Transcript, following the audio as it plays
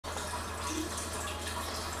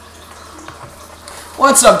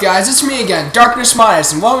What's up, guys? It's me again, Darkness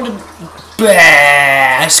Minus, and welcome to...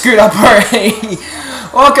 I screwed up already.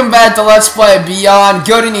 Welcome back to Let's Play Beyond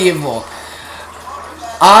Good and Evil.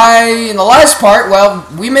 In the last part, well,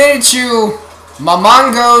 we made it to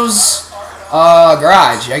Mamango's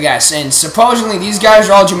garage, I guess, and supposedly these guys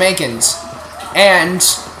are all Jamaicans, and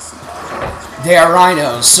they are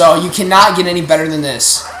rhinos, so you cannot get any better than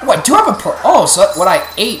this. What, do I have a pearl? Oh, so what I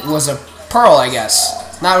ate was a pearl, I guess.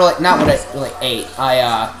 Not what I really ate. I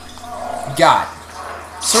got.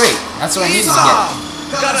 Sweet. That's what I needed to get.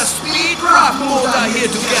 Got a speedcraft motor here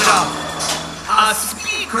to get up. A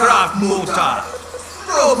speedcraft motor.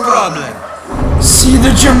 No problem. See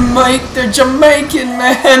the Jamaican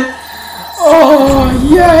man. Oh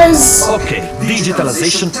yes. Okay,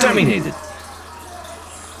 digitalization terminated.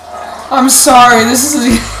 I'm sorry. This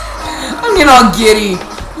is. I'm getting all giddy.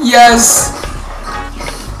 Yes.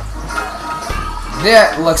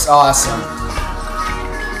 That looks awesome.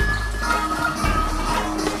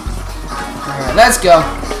 Alright, let's go.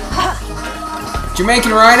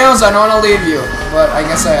 Jamaican rhinos, I don't want to leave you, but I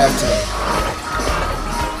guess I have to.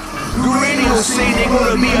 The radio say they're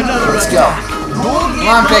gonna be another. Let's go. Come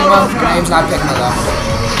on, Pigma. My name's not Pigma, though.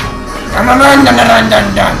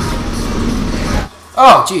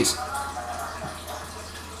 Oh, jeez.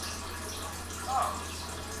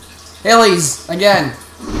 Hillies, again.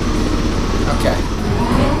 Okay.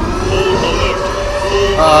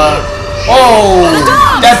 Oh,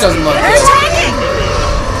 that doesn't look good.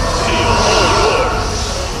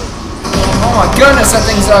 Oh my goodness, that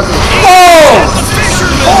thing's ugly. Oh!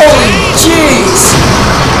 Holy jeez!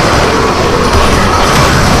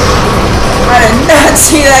 I did not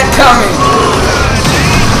see that coming.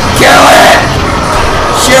 Kill it!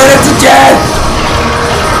 Shoot it to death!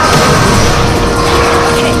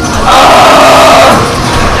 Oh!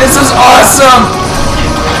 This is awesome!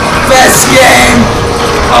 Best game!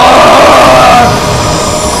 Oh!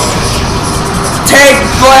 Take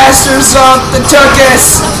blasters off the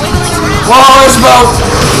tuchus! Waller's boat!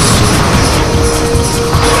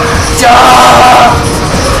 Duh!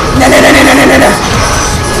 No.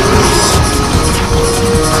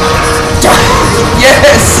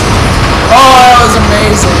 Yes! Oh, that was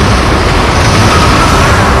amazing!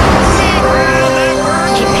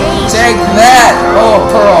 Take that! Oh,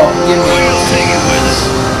 pearl, give me.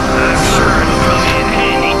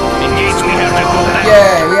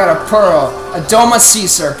 Yay, we got a pearl. A Doma sea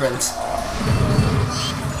serpent.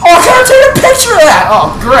 Oh, I gotta take a picture of that!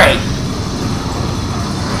 Oh, great!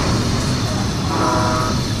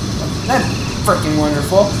 That's freaking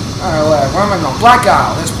wonderful. Alright, where am I going? Black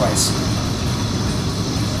Isle, this place.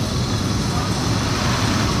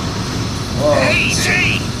 Whoa. Hey,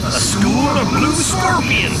 Jay! A school of blue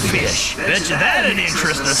scorpion fish. Betcha that'd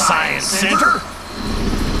interest the science center.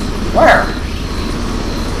 Where?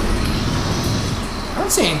 I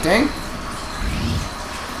don't see anything.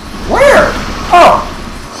 Where? Oh!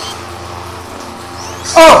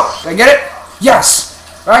 Oh! Did I get it?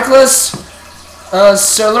 Yes! Reckless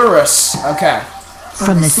Silurus. Okay.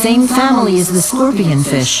 From the same family as the scorpion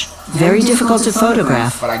fish. Very difficult to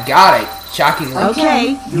photograph. But I got it. Shockingly.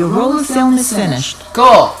 Okay, your roll of film is finished.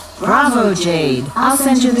 Cool. Bravo, Jade. I'll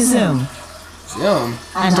send you the zoom. Zoom?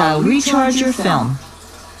 And I'll recharge your film.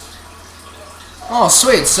 Oh,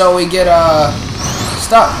 sweet. So we get,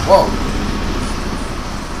 stuff. Whoa.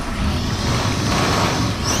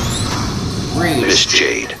 Read. Miss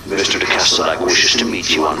Jade, Mr. de Castellac wishes to meet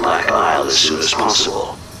you on Black Isle as soon as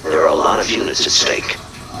possible. There are a lot of units at stake.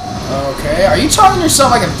 Okay. Are you talking to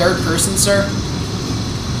yourself like a third person, sir?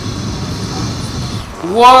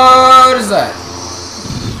 What is that?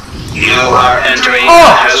 You are entering the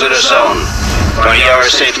hazardous zone. For your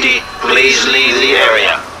safety, please leave the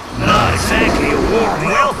area. Not exactly a warm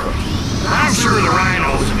welcome. I'm sure the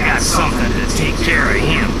rhinos have got something to take care of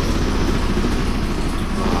him.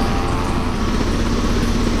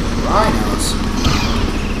 Rhinos.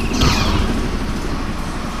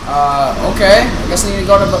 Okay. I guess I need to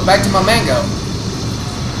go back to Mamango.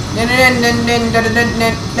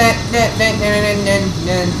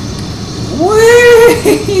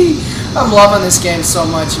 Whee! I'm loving this game so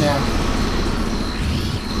much now.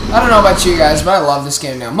 I don't know about you guys, but I love this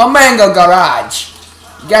game now. Mamango Garage.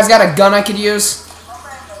 You guys got a gun I could use?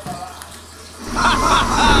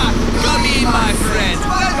 Come in, my friend.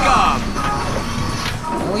 Welcome.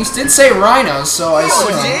 Well, he did say rhinos, so I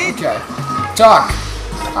assume. Okay. Talk.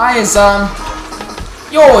 Hi,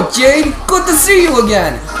 Yo, Jade. Good to see you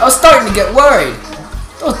again. I was starting to get worried.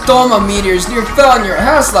 Those Doma meteors near fell on your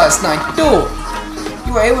house last night, too.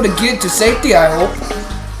 You were able to get to safety, I hope.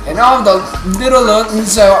 And all the little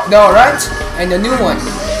ones, they're alright? And the new one,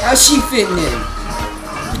 how's she fitting in?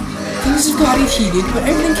 Things have got heated, but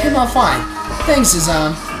everything came out fine. Thanks,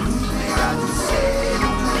 Azam.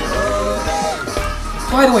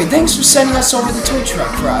 By the way, thanks for sending us over the tow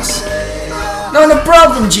truck for us. No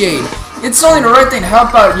problem, Jade. It's only the right thing to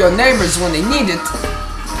help out your neighbors when they need it.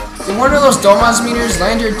 Did one of those Domas meters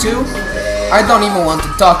land here too? I don't even want to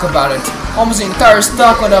talk about it. Almost the entire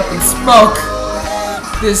stock went up in smoke.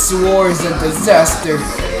 This war is a disaster.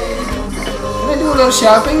 Can I do a little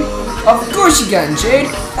shopping? Of course you can, Jade.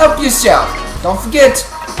 Help yourself. Don't forget,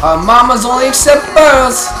 our mamas only accept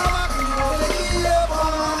pearls.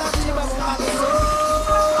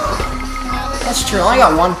 That's true, I only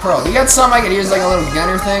got one pearl. You got something I could use like a little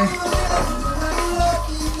gunner thing?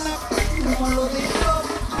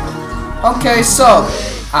 Okay, so,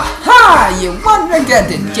 aha! You won't regret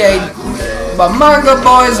it, Jade. But manga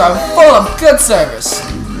boys are full of good service.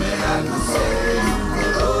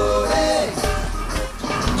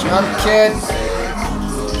 Jump kit.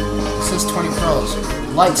 It says 20 pearls.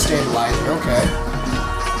 Light stabilizer, okay.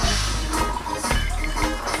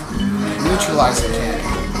 Neutralizing cannon.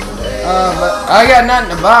 But I got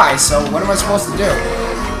nothing to buy, so what am I supposed to do?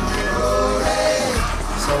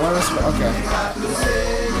 So what am I supposed to...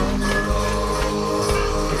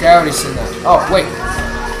 Okay, I already seen that. Oh, wait.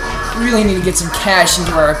 We really need to get some cash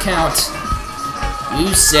into our account.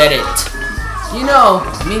 You said it. You know,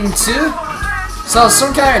 me too? So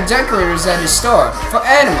some kind of decorators at his store. For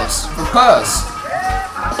animals. For pearls.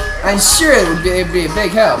 I'm sure it would be a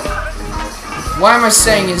big help. Why am I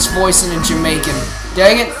saying his voice in a Jamaican?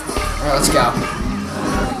 Dang it. Alright, let's go.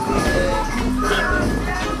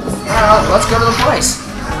 Alright, let's go to the place.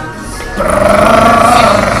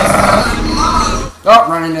 Oh,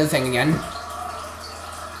 run into the thing again.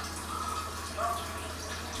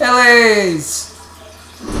 Phillies!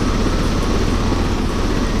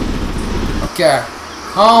 Okay.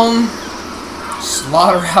 Home.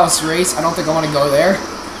 Slaughterhouse race. I don't think I want to go there.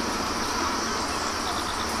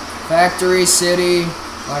 Factory, city,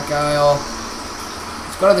 Black Isle.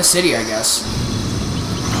 Let's go to the city, I guess.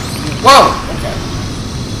 Whoa! Okay.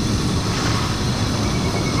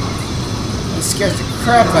 That scares the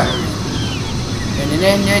crap out of me.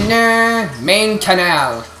 Main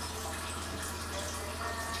canal.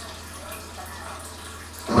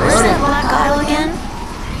 Where's that Black Isle again?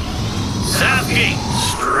 Southgate,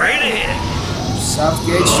 straight ahead.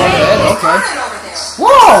 Southgate, straight ahead, okay.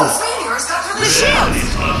 Whoa!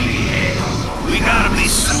 We gotta be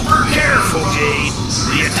super careful, Jade.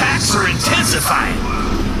 The attacks are intensifying.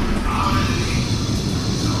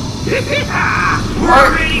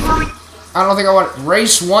 We're ready for... I don't think I want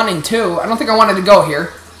race 1 and 2. I don't think I wanted to go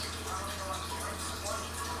here.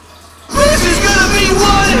 This is gonna be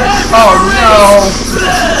one heck of Oh a no! race.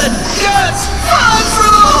 Blood, guts, fun for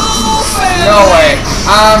the whole family. No way.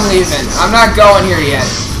 I'm leaving. I'm not going here yet.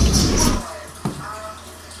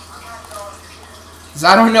 'Cause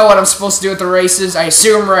I don't know what I'm supposed to do with the races. I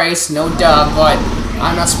assume race, no duh, but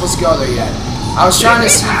I'm not supposed to go there yet. I was trying to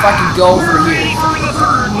see if I could go over Ready here. for the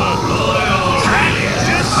third one. Track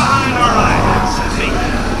just behind our lines.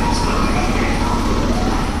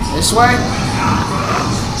 This way?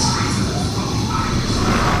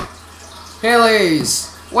 Phillies!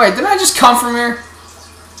 Wait, didn't I just come from here?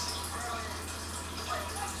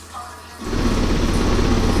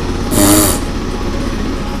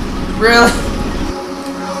 Really?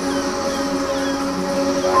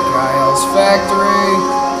 Giles Factory.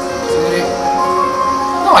 City.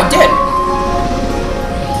 No, I did.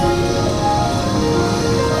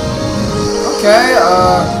 Okay,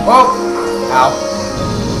 whoa. Ow.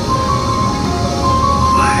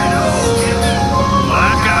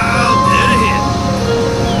 Black Isle dead ahead.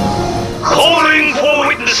 Calling for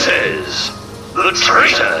witnesses. The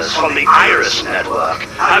traitors from the Iris Network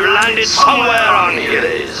have landed somewhere on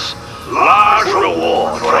Hillies. Large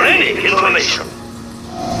reward for any information.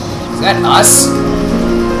 Is that us?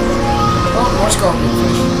 Oh, more scorpion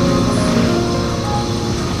fish.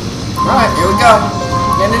 Alright, here we go.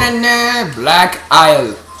 Black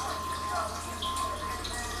Isle.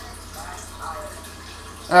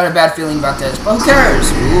 I had a bad feeling about this, but who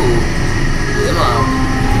cares? Ooh. Limo.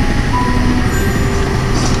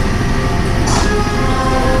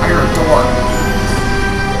 I hear a door.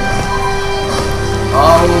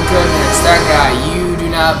 Oh goodness, that guy. You do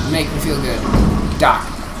not make me feel good. Doc.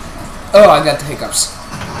 Oh, I got the hiccups.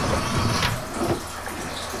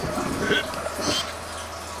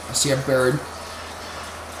 I see a bird.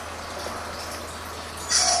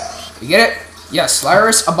 You get it? Yes,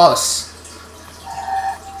 Lyris Abolus.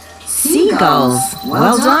 Seagulls.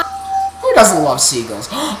 Well done. Who doesn't love seagulls?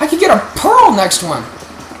 I could get a pearl next one.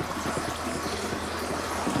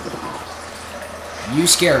 You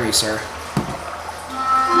scare me, sir.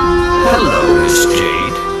 Hello, Miss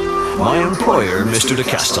Jade. My employer, Mr. de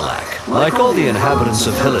Castellac, like all the inhabitants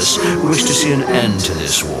of Hillis, wish to see an end to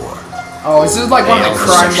this war. Oh, is this like one of the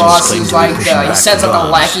crime bosses? Like, he sends like a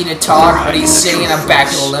lackey to talk, but he's sitting in the back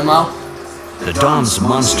of the limo? The Don's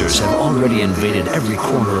monsters have already invaded every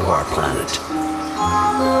corner of our planet.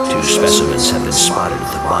 2 specimens have been spotted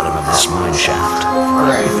at the bottom of this mine shaft.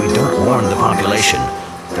 If we don't warn the population,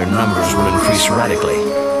 their numbers will increase radically.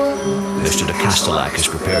 Mr. de Castellac is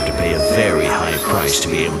prepared to pay a very high price to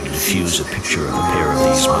be able to defuse a picture of a pair of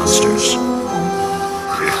these monsters.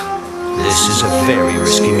 This is a very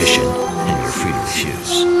risky mission, and you're free to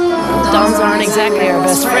refuse. Dons aren't exactly our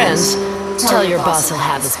best friends. Tell your boss he'll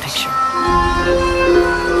have his picture.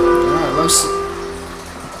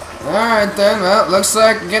 Alright then, well, looks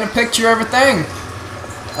like I get a picture of everything.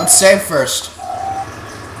 Let's save first.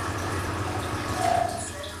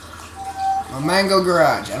 Mamango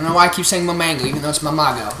Garage. I don't know why I keep saying Mamango, even though it's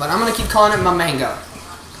Mamago. But I'm gonna keep calling it Mamango.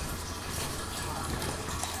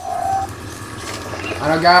 I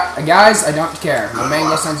don't guys, I don't care.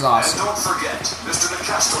 Mamango sounds awesome. And don't forget, Mr. de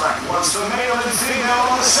Castellac wants the male and female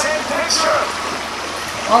on the same picture.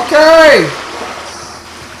 Okay!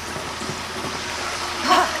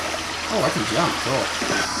 Oh, I can jump. Cool.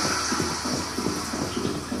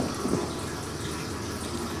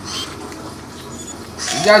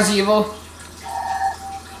 You guys evil?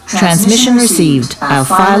 Transmission received. I'll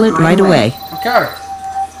file it right away. Okay.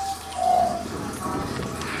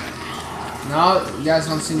 No, you guys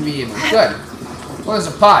don't seem to be evil. Good. What is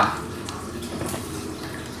a pod?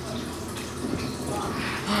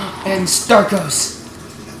 And Starkos.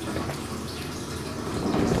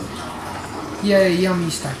 Yay, yummy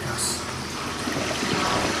Starkos.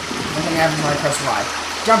 Nothing happens when I press Y.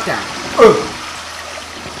 Jump down.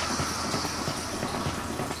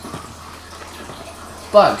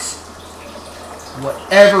 Bugs.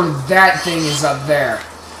 Whatever that thing is up there.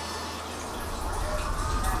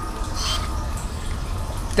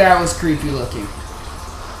 That was creepy looking.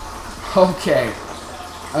 Okay.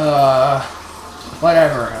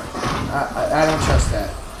 Whatever. I don't trust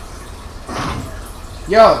that.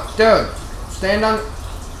 Yo, dude. Stand on...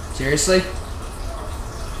 Seriously?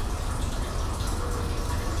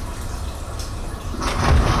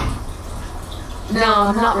 No,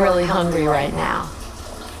 I'm not really hungry right now.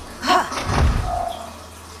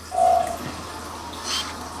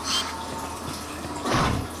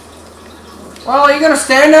 Well, are you gonna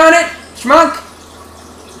stand on it, schmuck?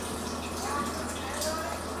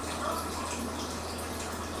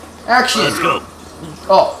 Action. Let's go.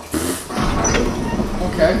 Oh.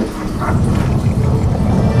 Okay.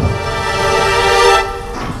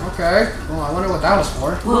 Okay. Well, I wonder what that was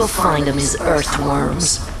for. We'll find him his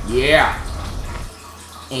earthworms. Yeah.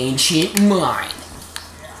 Ancient mine.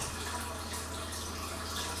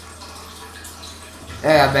 I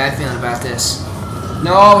got a bad feeling about this.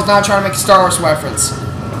 No, I was not trying to make a Star Wars reference.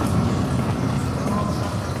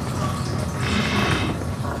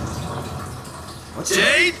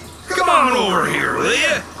 Jade, come on over here, will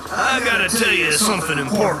you? I gotta tell you something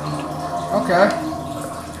important. Okay.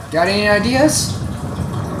 Got any ideas?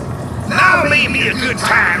 Now may be a good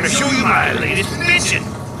time to show you my latest invention.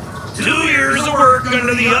 2 years of work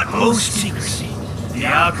under the utmost secrecy. The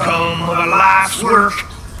outcome of a life's work.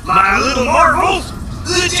 My little marvels,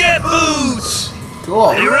 the jet boots.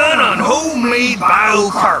 Cool. They run on homemade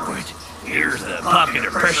biocarbonate. Here's the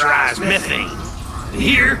popular pressurized methane.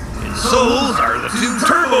 Here, in the soles, are the 2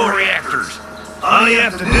 turbo reactors. All you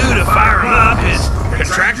have to do to fire them up is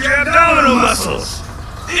contract your abdominal muscles.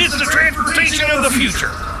 It's the transportation of the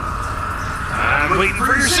future. I'm waiting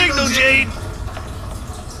for your signal, Jade.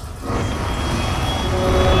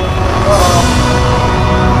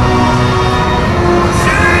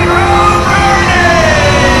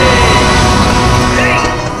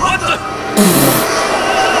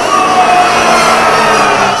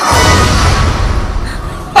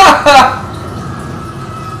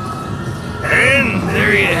 And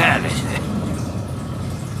there you have it.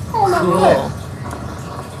 Oh, not Cool.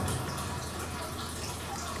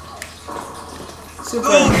 Super.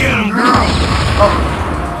 Go get 'em, girl.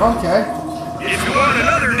 Oh, okay. If you want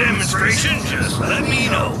another demonstration, just let me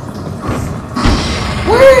know.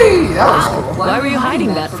 Whee! That was cool. Why were you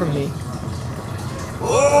hiding that from me?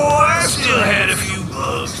 Oh, I still had a few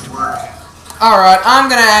bugs to work. Alright, I'm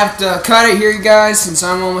gonna have to cut it here, you guys, since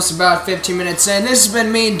I'm almost about 15 minutes in. This has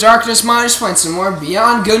been me, Darkness Minus, playing some more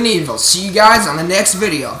Beyond Good and Evil. See you guys on the next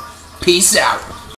video. Peace out.